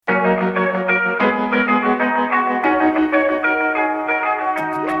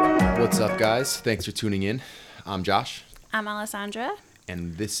guys? Thanks for tuning in. I'm Josh. I'm Alessandra.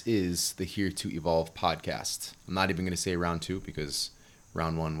 And this is the Here to Evolve podcast. I'm not even going to say round 2 because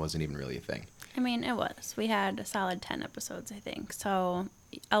round 1 wasn't even really a thing. I mean, it was. We had a solid 10 episodes, I think. So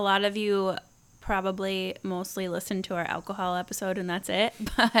a lot of you probably mostly listened to our alcohol episode and that's it.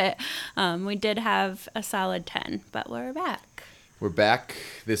 But we did have a solid 10, but we're back. We're back.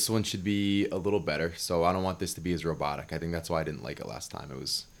 This one should be a little better. So I don't want this to be as robotic. I think that's why I didn't like it last time. It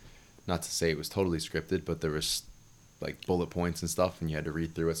was, not to say it was totally scripted, but there was like bullet points and stuff and you had to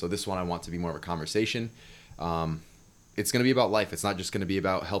read through it. So this one I want to be more of a conversation. It's going to be about life. It's not just going to be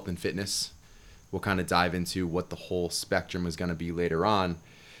about health and fitness. We'll kind of dive into what the whole spectrum is going to be later on.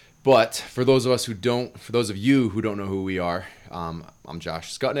 But for those of you who don't know who we are, I'm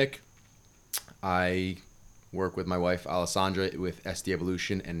Josh Skutnick. I work with my wife Alessandra with SD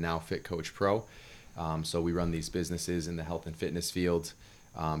Evolution and now Fit Coach Pro. So we run these businesses in the health and fitness field,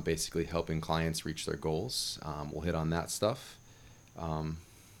 basically helping clients reach their goals. We'll hit on that stuff.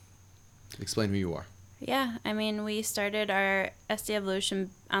 Explain who you are. Yeah, I mean, we started our SD Evolution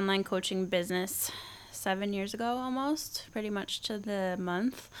online coaching business 7 years ago almost, pretty much to the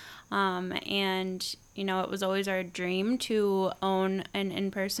month. And, you know, it was always our dream to own an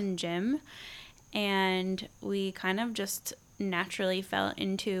in-person gym. And we kind of just naturally fell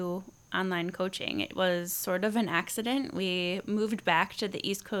into online coaching. It was sort of an accident. We moved back to the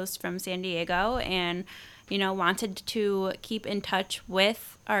East Coast from San Diego and wanted to keep in touch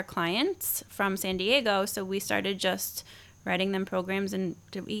with our clients from San Diego. So we started just writing them programs and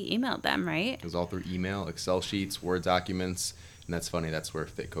we emailed them, right? It was all through email, Excel sheets, Word documents. And that's funny. That's where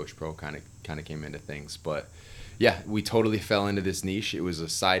Fit Coach Pro kind of came into things. But yeah, we totally fell into this niche. It was a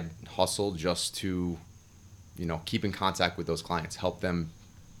side hustle just to, keep in contact with those clients, help them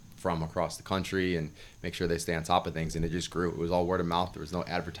from across the country and make sure they stay on top of things. And it just grew. It was all word of mouth. There was no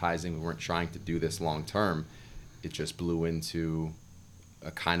advertising. We weren't trying to do this long term. It just blew into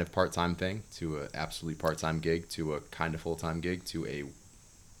a kind of part-time thing to an absolutely part-time gig to a kind of full-time gig to a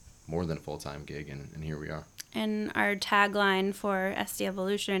more than a full-time gig. And here we are. And our tagline for SD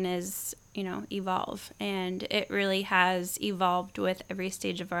Evolution is, evolve. And it really has evolved with every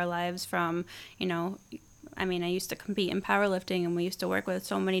stage of our lives from, I used to compete in powerlifting and we used to work with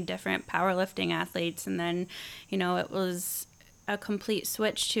so many different powerlifting athletes. And then, it was a complete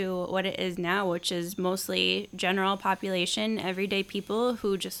switch to what it is now, which is mostly general population, everyday people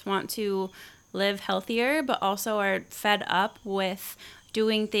who just want to live healthier, but also are fed up with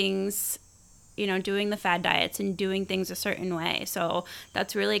doing things, doing the fad diets and doing things a certain way. So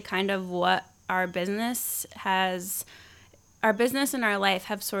that's really kind of what our business and our life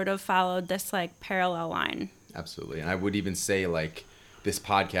have sort of followed this like parallel line. Absolutely. And I would even say like this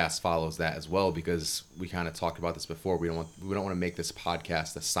podcast follows that as well, because we kind of talked about this before. We don't want to make this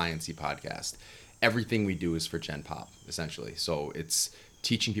podcast a sciencey podcast. Everything we do is for Gen Pop, essentially. So it's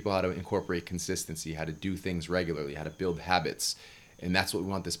teaching people how to incorporate consistency, how to do things regularly, how to build habits. And that's what we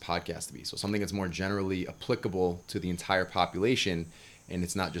want this podcast to be. So something that's more generally applicable to the entire population. And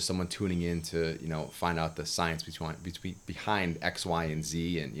it's not just someone tuning in to, find out the science behind X, Y, and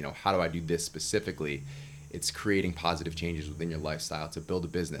Z. And, how do I do this specifically? It's creating positive changes within your lifestyle to build a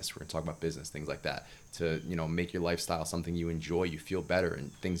business. We're going to talk about business, things like that. To, make your lifestyle something you enjoy, you feel better,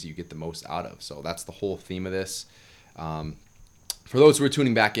 and things you get the most out of. So that's the whole theme of this. For those who are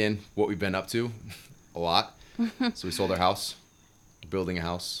tuning back in, what we've been up to, a lot. So we sold our house, building a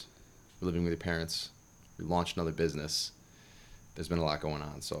house, we're living with your parents, we launched another business. There's been a lot going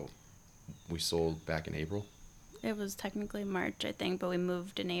on. So we sold back in April. It was technically March, I think, but we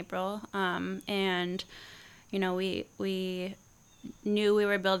moved in April. And, we knew we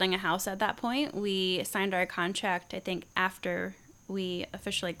were building a house at that point. We signed our contract, I think, after we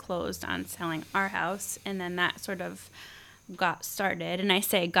officially closed on selling our house. And then that sort of got started. And I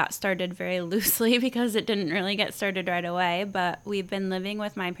say got started very loosely because it didn't really get started right away. But we've been living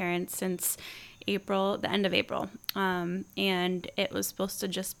with my parents since April, the end of April. And it was supposed to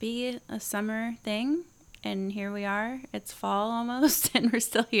just be a summer thing. And here we are. It's fall almost, and we're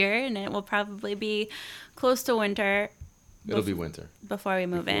still here. And it will probably be close to winter. It'll be winter. Before we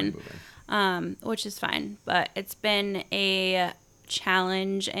move in. Which is fine. But it's been a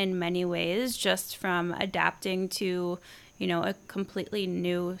challenge in many ways, just from adapting to, a completely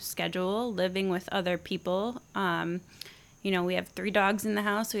new schedule, living with other people. We have 3 dogs in the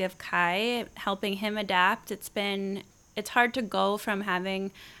house. We have Kai, helping him adapt. It's hard to go from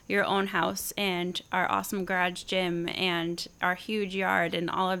having your own house and our awesome garage gym and our huge yard and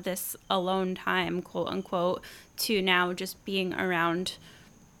all of this alone time, quote unquote, to now just being around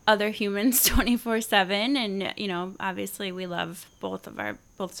other humans 24/7, and obviously we love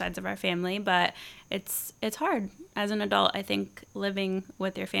both sides of our family, but it's hard as an adult, I think, living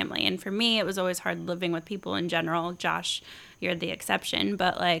with your family. And for me, it was always hard living with people in general. Josh, you're the exception,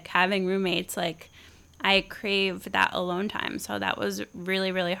 but like having roommates, like I crave that alone time. So that was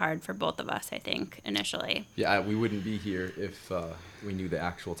really, really hard for both of us, I think, initially. Yeah, we wouldn't be here if we knew the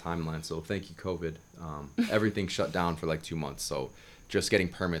actual timeline. So thank you, COVID. Everything shut down for like 2 months. So just getting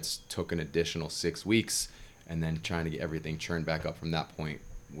permits took an additional 6 weeks. And then trying to get everything churned back up from that point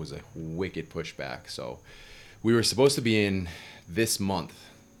was a wicked pushback. So we were supposed to be in this month,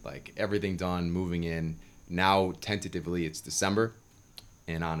 like everything done, moving in. Now, tentatively, it's December.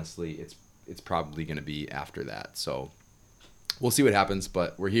 And honestly, it's probably going to be after that. So we'll see what happens,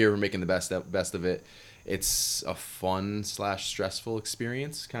 but we're here. We're making the best of it. It's a fun / stressful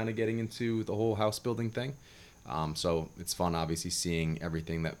experience, kind of getting into the whole house building thing. So it's fun, obviously, seeing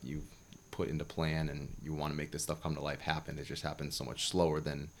everything that you put into plan and you want to make this stuff come to life happen. It just happens so much slower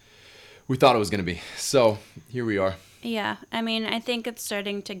than we thought it was going to be. So here we are. Yeah, I mean, I think it's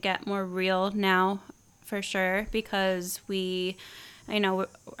starting to get more real now, for sure, because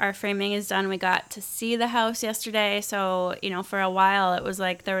our framing is done. We got to see the house yesterday. So, for a while it was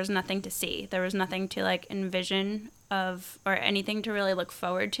like there was nothing to see. There was nothing to like envision or anything to really look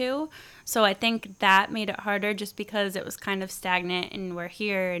forward to. So I think that made it harder just because it was kind of stagnant and we're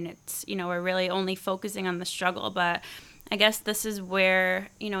here and it's, we're really only focusing on the struggle. But I guess this is where,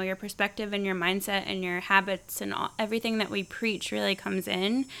 your perspective and your mindset and your habits and everything that we preach really comes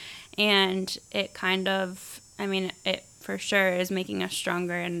in. And it kind of, it for sure is making us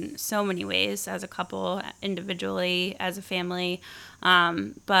stronger in so many ways as a couple, individually, as a family.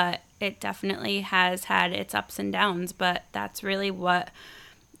 But it definitely has had its ups and downs, but that's really what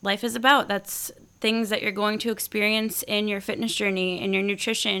life is about. That's things that you're going to experience in your fitness journey, in your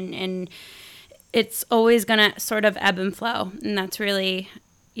nutrition, and it's always going to sort of ebb and flow. And that's really,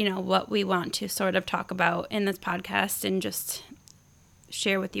 what we want to sort of talk about in this podcast and just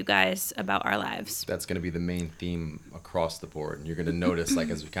share with you guys about our lives. That's going to be the main theme across the board. And you're going to notice, like,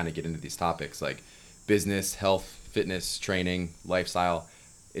 as we kind of get into these topics, like business, health, fitness, training, lifestyle,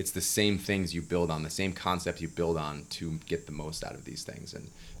 it's the same things you build on, the same concept you build on to get the most out of these things. And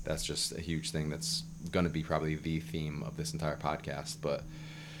that's just a huge thing that's going to be probably the theme of this entire podcast. But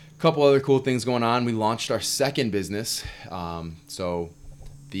a couple other cool things going on. We launched our second business. So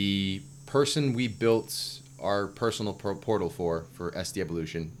the person we built our personal portal for SD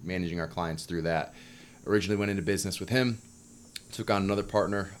Evolution, managing our clients through that, originally went into business with him, took on another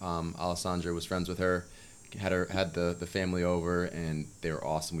partner. Alessandra was friends with her, had the family over, and they were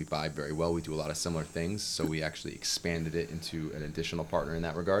awesome. We vibe very well. We do a lot of similar things, so we actually expanded it into an additional partner in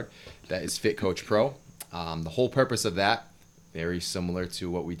that regard. That is Fit Coach Pro. The whole purpose of that, very similar to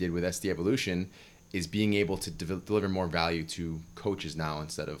what we did with SD Evolution, is being able to deliver more value to coaches now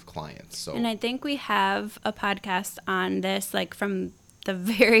instead of clients. So, and I think we have a podcast on this, like from the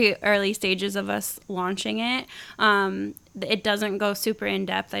very early stages of us launching it. It doesn't go super in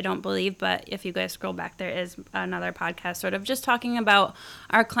depth, I don't believe, but if you guys scroll back, there is another podcast sort of just talking about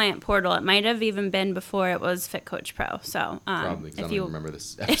our client portal. It might have even been before it was Fit Coach Pro. So probably, because I don't remember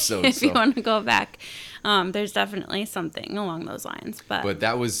this episode. If you want to go back, there's definitely something along those lines. But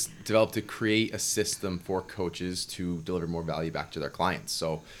that was developed to create a system for coaches to deliver more value back to their clients.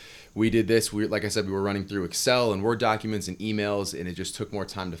 So we did this. Like I said, we were running through Excel and Word documents and emails, and it just took more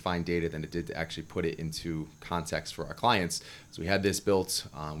time to find data than it did to actually put it into context for our clients. So we had this built.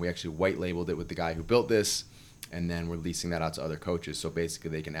 We actually white labeled it with the guy who built this, and then we're leasing that out to other coaches. So basically,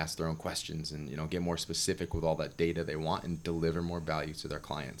 they can ask their own questions and get more specific with all that data they want and deliver more value to their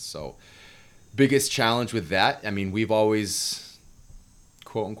clients. So biggest challenge with that, we've always,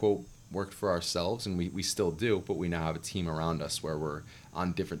 quote unquote, worked for ourselves, and we still do, but we now have a team around us where we're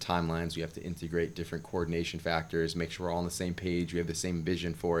on different timelines. We have to integrate different coordination factors, make sure we're all on the same page, we have the same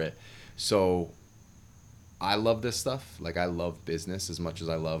vision for it. So I love this stuff. Like, I love business as much as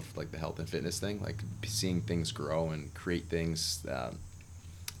I love like the health and fitness thing, like seeing things grow and create things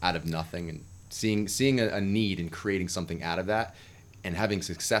out of nothing, and seeing a need and creating something out of that and having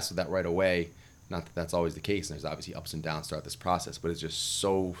success with that right away. Not that that's always the case, and there's obviously ups and downs throughout this process, but it's just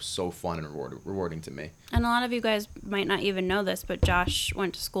so fun and rewarding to me. And a lot of you guys might not even know this, but Josh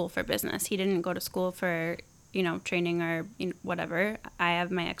went to school for business. He didn't go to school for, training or whatever. I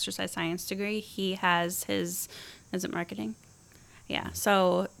have my exercise science degree. He has his, is it marketing? Yeah.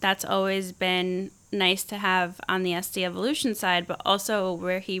 So that's always been nice to have on the SD Evolution side, but also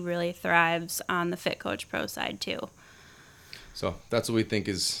where he really thrives on the Fit Coach Pro side too. So that's what we think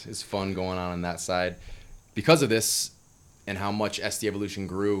is fun going on that side. Because of this, and how much SD Evolution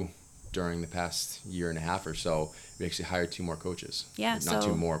grew during the past year and a half or so. We actually hired 2 more coaches. Yeah, Not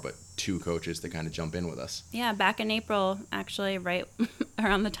 2 more, but 2 coaches to kind of jump in with us. Yeah, back in April, actually, right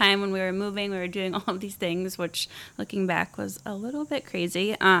around the time when we were moving, we were doing all of these things, which looking back was a little bit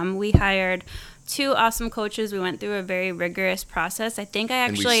crazy. We hired 2 awesome coaches. We went through a very rigorous process. I think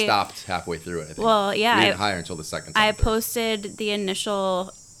And we stopped halfway through it, I think. Well, yeah. We didn't hire until the second time. I posted the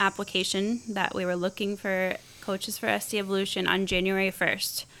initial application that we were looking for coaches for SD Evolution on January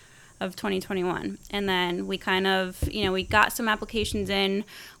 1st of 2021. And then we kind of, we got some applications in.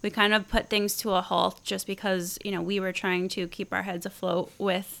 We kind of put things to a halt just because, we were trying to keep our heads afloat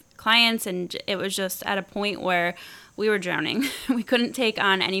with clients, and it was just at a point where we were drowning. We couldn't take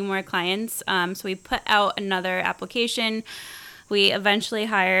on any more clients. So we put out another application. We eventually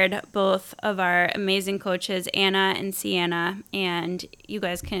hired both of our amazing coaches, Anna and Sienna, and you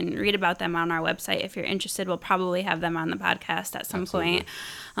guys can read about them on our website if you're interested. We'll probably have them on the podcast at some point.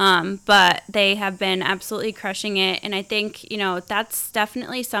 But they have been absolutely crushing it, and I think, that's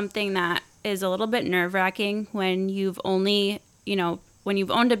definitely something that is a little bit nerve-wracking when you've only, when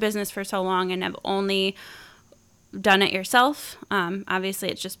you've owned a business for so long and have only done it yourself. Obviously,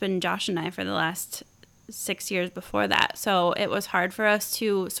 it's just been Josh and I for the last 6 years before that. So it was hard for us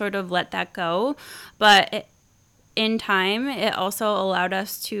to sort of let that go. But in time, it also allowed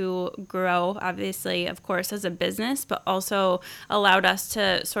us to grow, obviously, of course, as a business, but also allowed us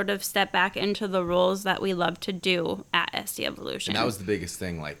to sort of step back into the roles that we love to do at SD Evolution. And that was the biggest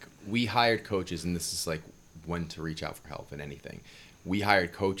thing. Like, we hired coaches, and this is like when to reach out for help in anything. We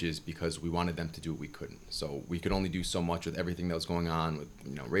hired coaches because we wanted them to do what we couldn't. So we could only do so much with everything that was going on with,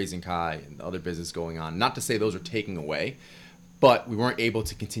 Raising Kai and the other business going on. Not to say those are taking away, but we weren't able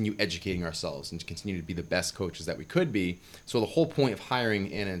to continue educating ourselves and to continue to be the best coaches that we could be. So the whole point of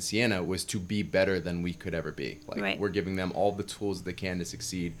hiring Anna and Sienna was to be better than we could ever be. Like, right. We're giving them all the tools that they can to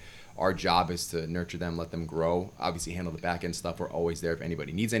succeed. Our job is to nurture them, let them grow, obviously handle the back end stuff. We're always there if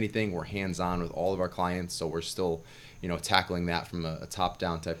anybody needs anything. We're hands-on with all of our clients, so we're still, tackling that from a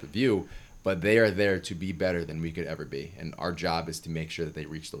top-down type of view. But they are there to be better than we could ever be. And our job is to make sure that they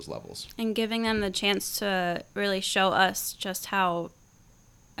reach those levels. And giving them the chance to really show us just how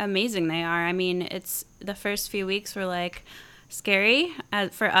amazing they are. I mean, it's the first few weeks were like scary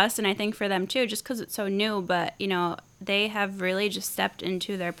for us, and I think for them too, just because it's so new. But, they have really just stepped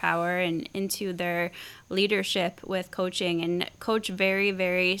into their power and into their leadership with coaching, and coach very,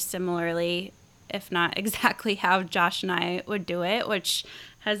 very similarly, if not exactly how Josh and I would do it, which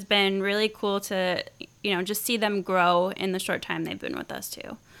has been really cool to, just see them grow in the short time they've been with us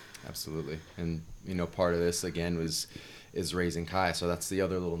too. Absolutely. And, part of this, again, is Raising Kai. So that's the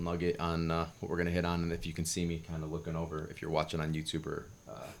other little nugget on what we're going to hit on. And if you can see me kind of looking over, if you're watching on YouTube or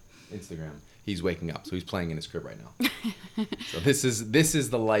Instagram, he's waking up. So he's playing in his crib right now. So this is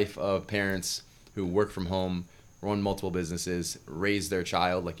the life of parents who work from home, run multiple businesses, raise their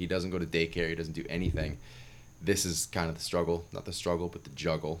child. Like, he doesn't go to daycare. He doesn't do anything. This is kind of the struggle, not the struggle, but the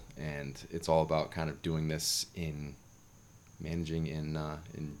juggle. And it's all about kind of doing this in managing in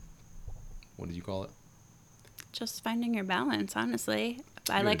what did you call it? Just finding your balance, honestly.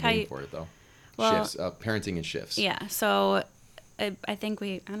 I like how you for it though. Well, shifts, parenting in shifts. Yeah. So I think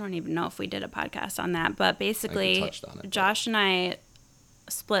I don't even know if we did a podcast on that, but basically Josh and I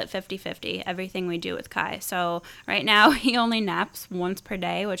split 50-50 everything we do with Kai. So right now he only naps once per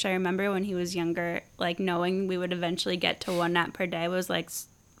day, which I remember when he was younger, like knowing we would eventually get to 1 nap per day was like,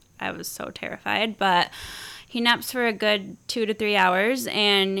 I was so terrified. But he naps for a good 2 to 3 hours,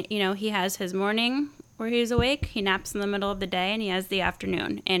 and he has his morning where he's awake, he naps in the middle of the day, and he has the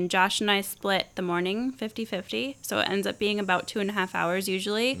afternoon. And Josh and I split the morning 50-50, so it ends up being about 2.5 hours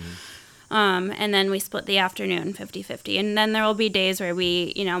usually. Mm-hmm. And then we split the afternoon 50-50. And then there will be days where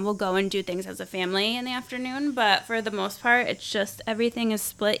we, we'll go and do things as a family in the afternoon. But for the most part, it's just everything is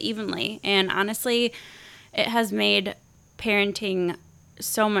split evenly. And honestly, it has made parenting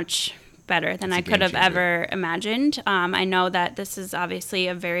so much better than I could have ever imagined. I know that this is obviously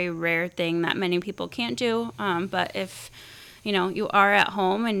a very rare thing that many people can't do. But if, you are at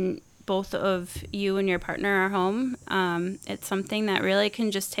home and both of you and your partner are home, it's something that really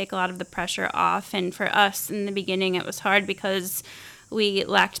can just take a lot of the pressure off. And for us in the beginning, it was hard because we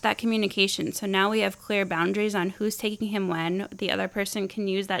lacked that communication. So now we have clear boundaries on who's taking him when. The other person can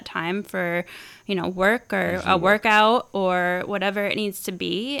use that time for, work or a workout or whatever it needs to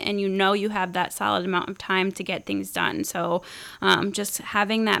be. And you have that solid amount of time to get things done. So just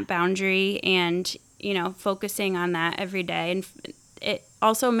having that boundary and, focusing on that every day. And it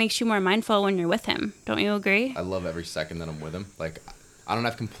also makes you more mindful when you're with him. Don't you agree? I love every second that I'm with him. Like, I don't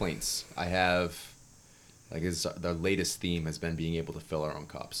have complaints. I have Like the latest theme has been being able to fill our own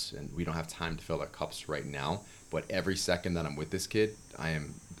cups, and we don't have time to fill our cups right now. But every second that I'm with this kid, I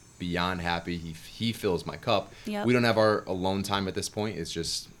am beyond happy. He fills my cup. Yep. We don't have our alone time at this point.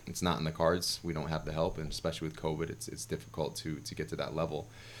 It's not in the cards. We don't have the help, and especially with COVID, it's difficult to get to that level.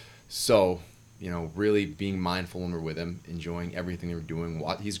 So, really being mindful when we're with him, enjoying everything we're doing.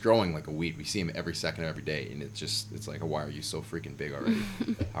 He's growing like a weed. We see him every second of every day, and it's like, why are you so freaking big already?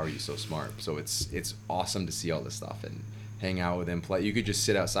 How are you so smart? So it's awesome to see all this stuff and hang out with him, play. You could just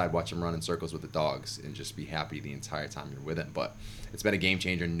sit outside, watch him run in circles with the dogs, and just be happy the entire time you're with him. But it's been a game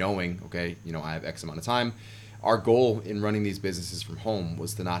changer knowing, okay, I have X amount of time. Our goal in running these businesses from home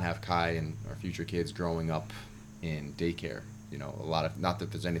was to not have Kai and our future kids growing up in daycare. Not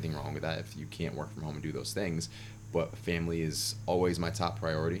that there's anything wrong with that if you can't work from home and do those things, but family is always my top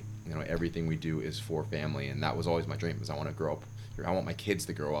priority. Everything we do is for family, and that was always my dream. I want my kids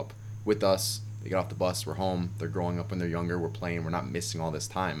to grow up with us. They get off the bus, we're home, they're growing up when they're younger, we're playing, we're not missing all this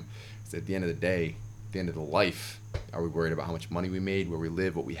time. Because at the end of the day, at the end of the life, are we worried about how much money we made, where we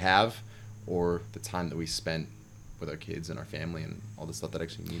live, what we have, or the time that we spent with our kids and our family and all the stuff that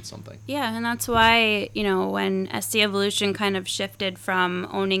actually means something? Yeah, and that's why, when SD Evolution kind of shifted from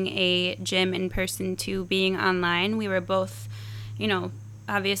owning a gym in person to being online, we were both,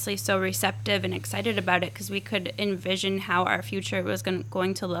 obviously so receptive and excited about it because we could envision how our future was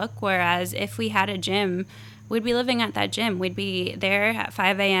going to look. Whereas if we had a gym, we'd be living at that gym. We'd be there at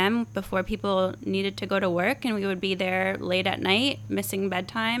 5 a.m. before people needed to go to work, and we would be there late at night, missing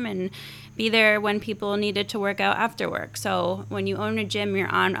bedtime, and be there when people needed to work out after work. So when you own a gym, you're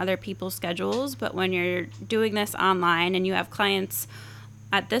on other people's schedules, but when you're doing this online and you have clients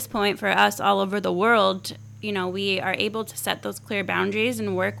at this point for us all over the world, we are able to set those clear boundaries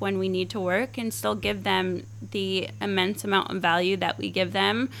and work when we need to work and still give them the immense amount of value that we give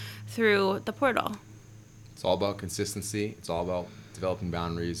them through the portal. It's all about consistency. It's all about developing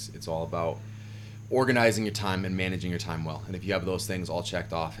boundaries. It's all about organizing your time and managing your time well. And if you have those things all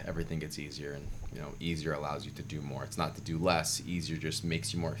checked off, everything gets easier. And, easier allows you to do more. It's not to do less. Easier just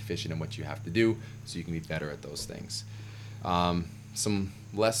makes you more efficient in what you have to do so you can be better at those things. Some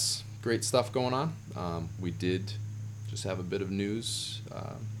less great stuff going on. We did just have a bit of news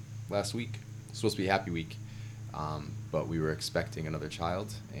last week. It's supposed to be a happy week, but we were expecting another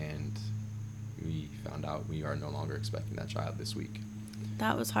child, and we found out we are no longer expecting that child this week.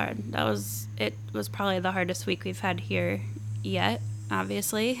 That was hard. It was probably the hardest week we've had here yet,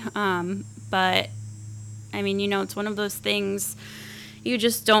 obviously. But I mean, it's one of those things you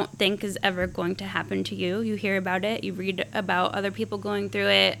just don't think is ever going to happen to you. You hear about it, you read about other people going through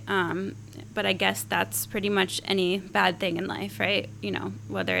it. But I guess that's pretty much any bad thing in life, right?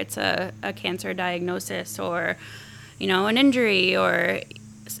 Whether it's a cancer diagnosis or, an injury or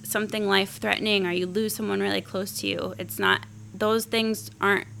something life-threatening, or you lose someone really close to you. Those things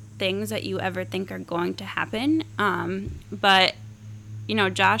aren't things that you ever think are going to happen. But,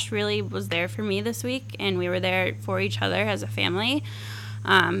 Josh really was there for me this week, and we were there for each other as a family.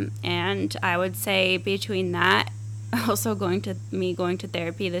 And I would say between that, also going to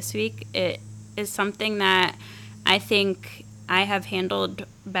therapy this week, it is something that I think I have handled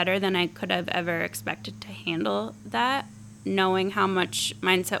better than I could have ever expected to handle that, knowing how much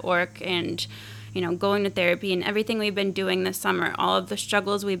mindset work and going to therapy and everything we've been doing this summer, all of the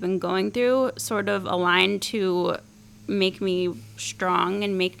struggles we've been going through sort of aligned to make me strong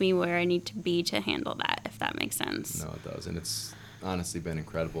and make me where I need to be to handle that, if that makes sense. No, it does. And it's honestly been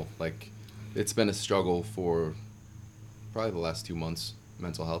incredible. Like, it's been a struggle for probably the last 2 months.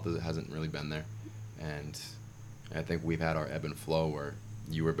 Mental health hasn't really been there. And I think we've had our ebb and flow where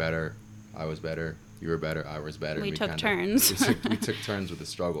you were better, I was better, you were better, I was better. We took turns. we took turns with the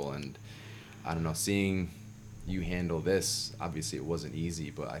struggle. And I don't know, seeing you handle this, obviously it wasn't easy,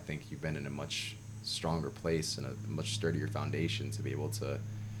 but I think you've been in a much stronger place and a much sturdier foundation to be able to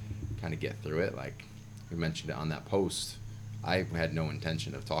kind of get through it. Like we mentioned it on that post, I had no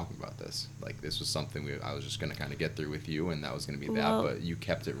intention of talking about this. Like this was something I was just going to kind of get through with you, and that was going to be that. But you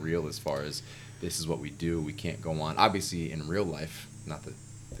kept it real as far as this is what we do. We can't go on. Obviously, in real life, not that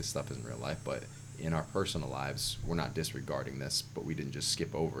this stuff isn't real life, but in our personal lives, we're not disregarding this, but we didn't just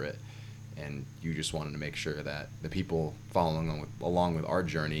skip over it. And you just wanted to make sure that the people following along with our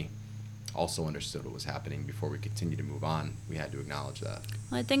journey also understood what was happening before we continue to move on. We had to acknowledge that.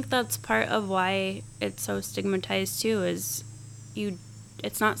 Well, I think that's part of why it's so stigmatized too, is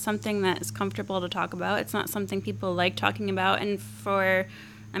it's not something that is comfortable to talk about. It's not something people like talking about. And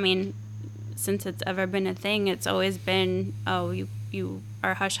since it's ever been a thing, it's always been, oh, you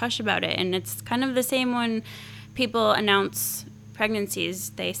are hush-hush about it. And it's kind of the same when people announce pregnancies.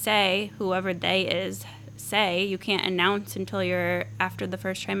 They say, whoever they is, say. You can't announce until you're after the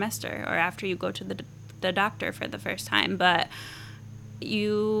first trimester or after you go to the doctor for the first time. But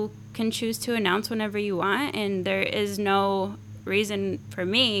you can choose to announce whenever you want, and there is no reason for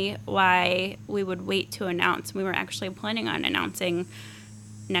me why we would wait to announce. We were actually planning on announcing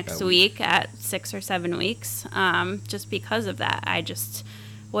next week at 6 or 7 weeks, just because of that. I just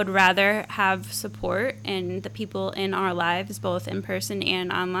would rather have support, and the people in our lives, both in person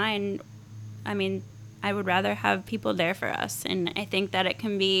and online, I mean, I would rather have people there for us. And I think that it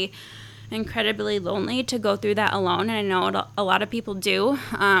can be incredibly lonely to go through that alone, and I know a lot of people do,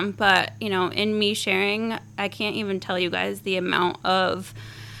 but you know, in me sharing, I can't even tell you guys the amount of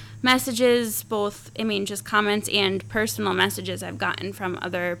messages, both, I mean, just comments and personal messages I've gotten from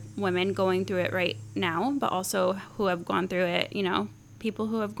other women going through it right now, but also who have gone through it, you know, people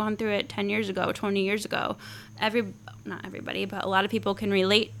who have gone through it 10 years ago, 20 years ago. Not everybody, but a lot of people can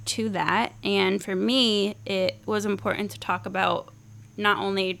relate to that. And for me, it was important to talk about, not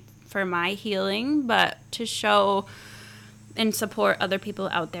only for my healing, but to show and support other people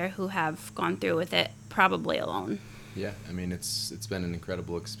out there who have gone through with it probably alone. Yeah, I mean, it's been an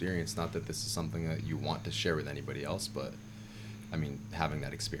incredible experience. Not that this is something that you want to share with anybody else, but I mean, having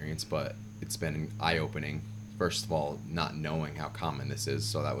that experience, but it's been eye-opening. First of all, not knowing how common this is.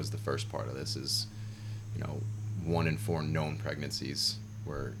 So that was the first part of this is, you know, 1 in 4 known pregnancies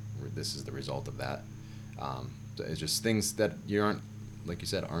where this is the result of that. So it's just things that you aren't, like you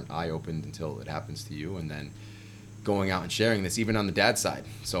said, aren't eye-opened until it happens to you. And then going out and sharing this, even on the dad's side.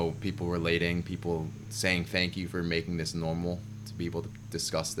 So people relating, people saying thank you for making this normal, to be able to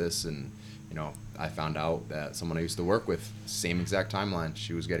discuss this. And, you know, I found out that someone I used to work with, same exact timeline,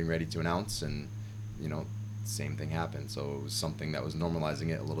 she was getting ready to announce, and, you know, same thing happened. So it was something that was normalizing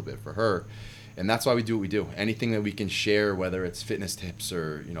it a little bit for her. And that's why we do what we do. Anything that we can share, whether it's fitness tips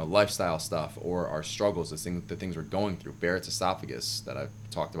or, you know, lifestyle stuff, or our struggles, the things we're going through, Barrett's esophagus that I've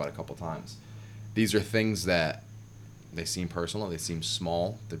talked about a couple times. These are things that they seem personal, they seem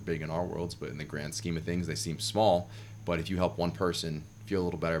small, they're big in our worlds, but in the grand scheme of things, they seem small. But if you help one person feel a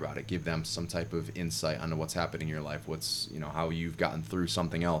little better about it, give them some type of insight onto what's happening in your life, what's, you know, how you've gotten through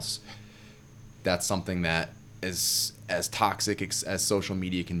something else, that's something that is as toxic as social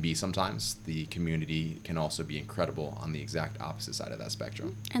media can be sometimes. The community can also be incredible on the exact opposite side of that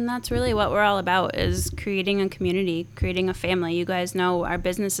spectrum. And that's really what we're all about, is creating a community, creating a family. You guys know our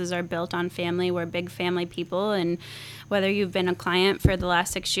businesses are built on family. We're big family people, and whether you've been a client for the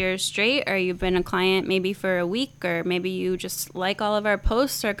last 6 years straight, or you've been a client maybe for a week, or maybe you just like all of our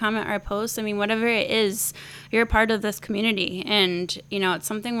posts or comment our posts, I mean, whatever it is, you're a part of this community. And, you know, it's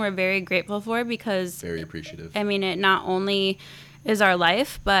something we're very grateful for, because very appreciative. I mean, it not only is our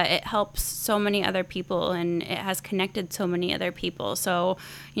life, but it helps so many other people, and it has connected so many other people. So,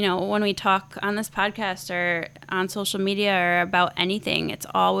 you know, when we talk on this podcast or on social media or about anything, it's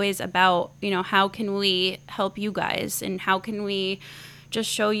always about, you know, how can we help you guys, and how can we just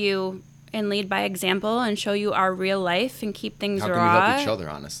show you and lead by example and show you our real life and keep things raw. How can we help each other,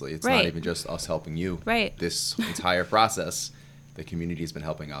 honestly? It's right. Not even just us helping you. Right. This entire process, the community has been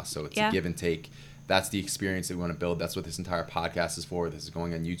helping us. So it's a give and take. That's the experience that we want to build. That's what this entire podcast is for. This is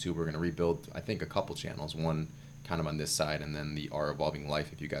going on YouTube. We're going to rebuild, I think, a couple channels. One kind of on this side, and then the Our Evolving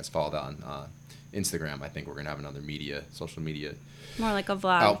Life. If you guys follow that on Instagram, I think we're going to have another social media. More like a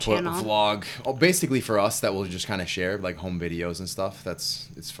vlog output, channel. A vlog. Oh, basically for us, that we'll just kind of share, like home videos and stuff.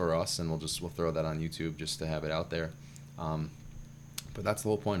 It's for us, and we'll throw that on YouTube just to have it out there. But that's the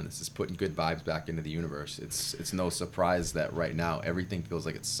whole point of this, is putting good vibes back into the universe. It's no surprise that right now everything feels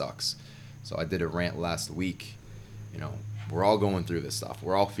like it sucks. So I did a rant last week. You know, we're all going through this stuff.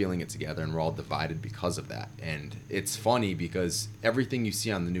 We're all feeling it together, and we're all divided because of that. And it's funny because everything you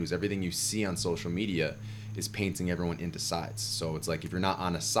see on the news, everything you see on social media is painting everyone into sides. So it's like if you're not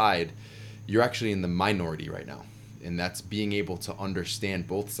on a side, you're actually in the minority right now. And that's being able to understand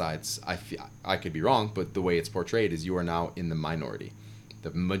both sides. I could be wrong, but the way it's portrayed is you are now in the minority.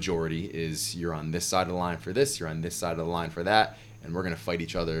 The majority is you're on this side of the line for this, you're on this side of the line for that, and we're going to fight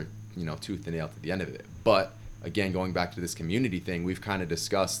each other, you know, tooth and nail to the end of it. But again, going back to this community thing, we've kind of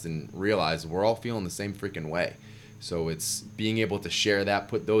discussed and realized we're all feeling the same freaking way. So it's being able to share that,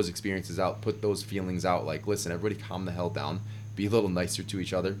 put those experiences out, put those feelings out, like, listen, everybody calm the hell down, be a little nicer to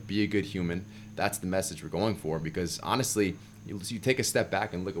each other, be a good human. That's the message we're going for, because honestly, you take a step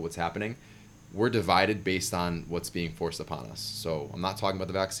back and look at what's happening. We're divided based on what's being forced upon us. So I'm not talking about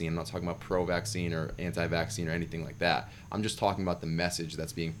the vaccine. I'm not talking about pro-vaccine or anti-vaccine or anything like that. I'm just talking about the message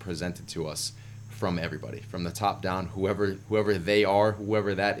that's being presented to us from everybody, from the top down, whoever they are,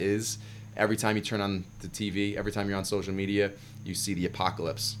 whoever that is. Every time you turn on the TV, every time you're on social media, you see the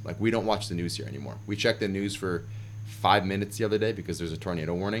apocalypse. Like, we don't watch the news here anymore. We checked the news for 5 minutes the other day because there's a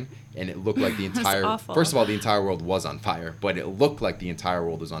tornado warning, and it looked like the entire first of all, the entire world was on fire, but it looked like the entire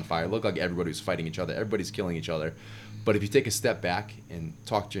world was on fire. It looked like everybody was fighting each other, everybody's killing each other. But if you take a step back and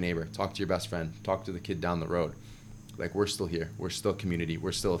talk to your neighbor, talk to your best friend, talk to the kid down the road, like, we're still here, we're still a community,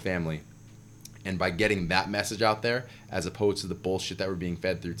 we're still a family. And by getting that message out there, as opposed to the bullshit that we're being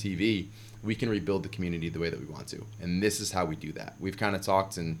fed through TV, we can rebuild the community the way that we want to. And this is how we do that. We've kind of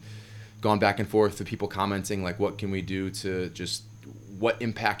talked and gone back and forth with people commenting, like, what can we do to just, what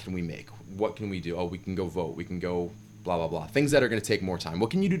impact can we make? What can we do? Oh, we can go vote. We can go blah, blah, blah. Things that are going to take more time. What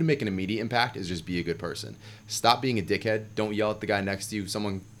can you do to make an immediate impact is just be a good person. Stop being a dickhead. Don't yell at the guy next to you.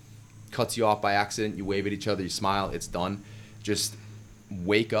 Someone cuts you off by accident. You wave at each other. You smile. It's done. Just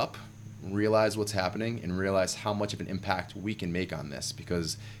wake up, realize what's happening, and realize how much of an impact we can make on this,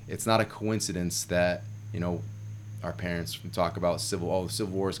 because it's not a coincidence that, you know, our parents talk about the Civil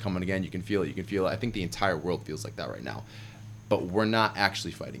War is coming again. You can feel it. I think the entire world feels like that right now. But we're not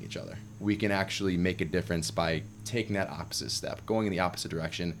actually fighting each other. We can actually make a difference by taking that opposite step, going in the opposite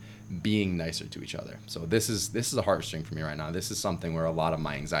direction, being nicer to each other. So this is a heartstring for me right now. This is something where a lot of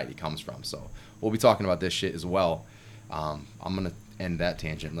my anxiety comes from. So we'll be talking about this shit as well. I'm going to end that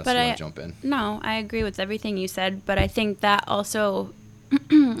tangent unless you want to jump in. No, I agree with everything you said, but I think that also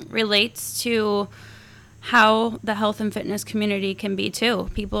relates to how the health and fitness community can be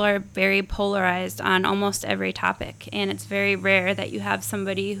too. People are very polarized on almost every topic, and it's very rare that you have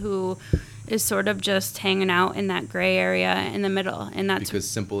somebody who is sort of just hanging out in that gray area in the middle. And that's because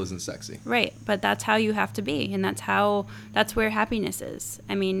simple isn't sexy. Right, but that's how you have to be, and that's where happiness is.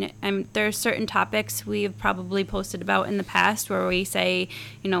 I mean, there's certain topics we've probably posted about in the past where we say,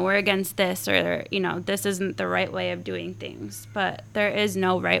 you know, we're against this, or, you know, this isn't the right way of doing things. But there is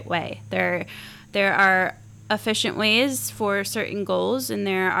no right way. There are efficient ways for certain goals, and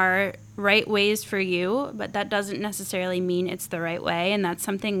there are right ways for you, but that doesn't necessarily mean it's the right way, and that's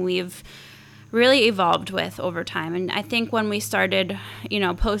something we've really evolved with over time. And I think when we started, you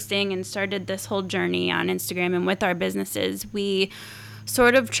know, posting and started this whole journey on Instagram and with our businesses, we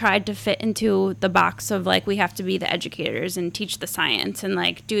sort of tried to fit into the box of, like, we have to be the educators and teach the science and,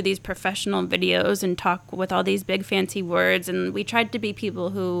 like, do these professional videos and talk with all these big fancy words. And we tried to be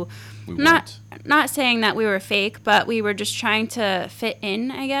people who, not saying that we were fake, but we were just trying to fit in,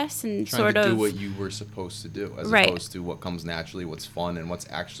 I guess, and trying to do what you were supposed to do, as opposed to what comes naturally, what's fun, and what's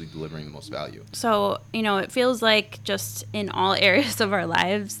actually delivering the most value. So, you know, it feels like just in all areas of our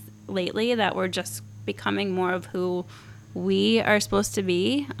lives lately that we're just becoming more of who we are supposed to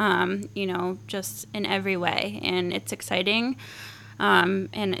be, you know, just in every way. And it's exciting. And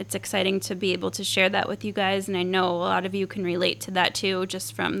it's exciting to be able to share that with you guys. And I know a lot of you can relate to that too,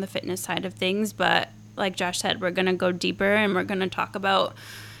 just from the fitness side of things. But like Josh said, we're going to go deeper, and we're going to talk about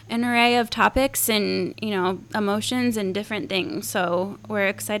an array of topics and, you know, emotions and different things. So we're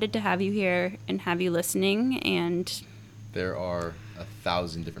excited to have you here and have you listening. And there are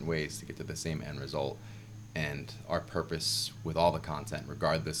 1,000 different ways to get to the same end result. And our purpose with all the content,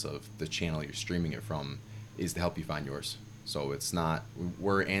 regardless of the channel you're streaming it from, is to help you find yours. So it's not,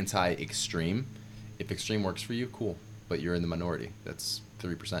 we're anti-extreme. If extreme works for you, cool. But you're in the minority. That's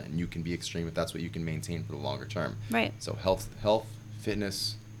 3%. And you can be extreme if that's what you can maintain for the longer term. Right. So health,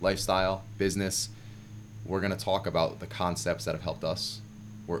 fitness, lifestyle, business. We're going to talk about the concepts that have helped us.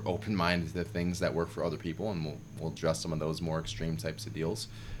 We're open-minded to things that work for other people, and we'll address some of those more extreme types of deals.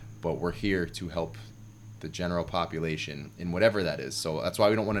 But we're here to help the general population in whatever that is. So that's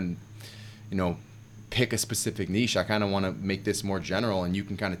why we don't want to, you know, pick a specific niche. I kind of want to make this more general, and you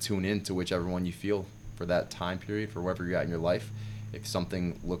can kind of tune in to whichever one you feel for that time period, for wherever you're at in your life. If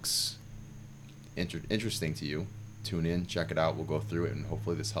something looks interesting to you, tune in, check it out. We'll go through it, and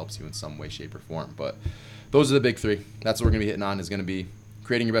hopefully this helps you in some way, shape, or form. But those are the big three. That's what we're going to be hitting on, is going to be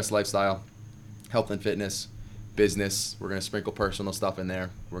creating your best lifestyle, health and fitness, business. We're going to sprinkle personal stuff in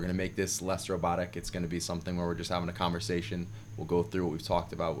there. We're going to make this less robotic. It's going to be something where we're just having a conversation. We'll go through what we've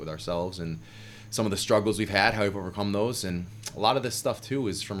talked about with ourselves and some of the struggles we've had, how we've overcome those. And a lot of this stuff too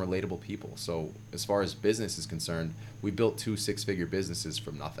is from relatable people. So as far as business is concerned, we built 2 6-figure businesses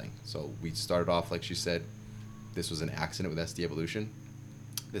from nothing. So we started off, like she said, this was an accident with SD Evolution.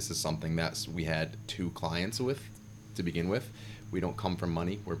 This is something that we had 2 clients with to begin with. We don't come from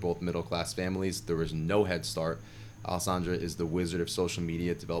money. We're both middle-class families. There was no head start. Alessandra is the wizard of social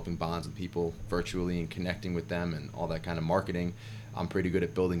media, developing bonds with people virtually and connecting with them and all that kind of marketing. I'm pretty good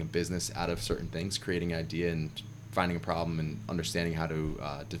at building a business out of certain things, creating an idea and finding a problem and understanding how to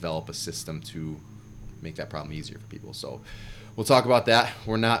develop a system to make that problem easier for people. So we'll talk about that.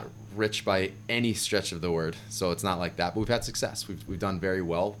 We're not rich by any stretch of the word, so it's not like that. But we've had success. We've done very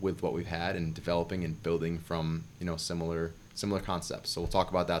well with what we've had and developing and building from, you know, similar concepts. So we'll talk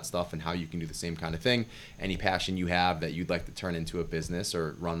about that stuff and how you can do the same kind of thing. Any passion you have that you'd like to turn into a business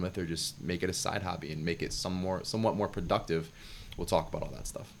or run with, or just make it a side hobby and make it somewhat more productive. We'll talk about all that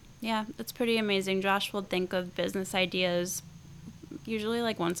stuff. Yeah, it's pretty amazing. Josh will think of business ideas usually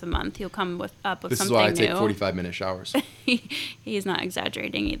like once a month. He'll come up with something new. This is why I take 45-minute showers. He's not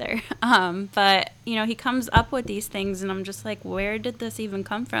exaggerating either. But, you know, he comes up with these things, and I'm just like, where did this even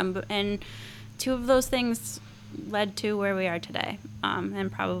come from? And two of those things led to where we are today,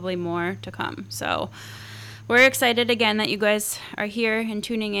 and probably more to come. So we're excited again that you guys are here and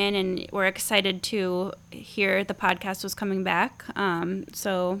tuning in, and we're excited to hear the podcast was coming back.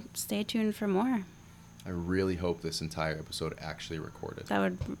 So stay tuned for more. I really hope this entire episode actually recorded. That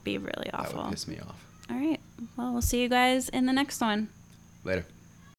would be really awful. That would piss me off. All right. Well, we'll see you guys in the next one. Later.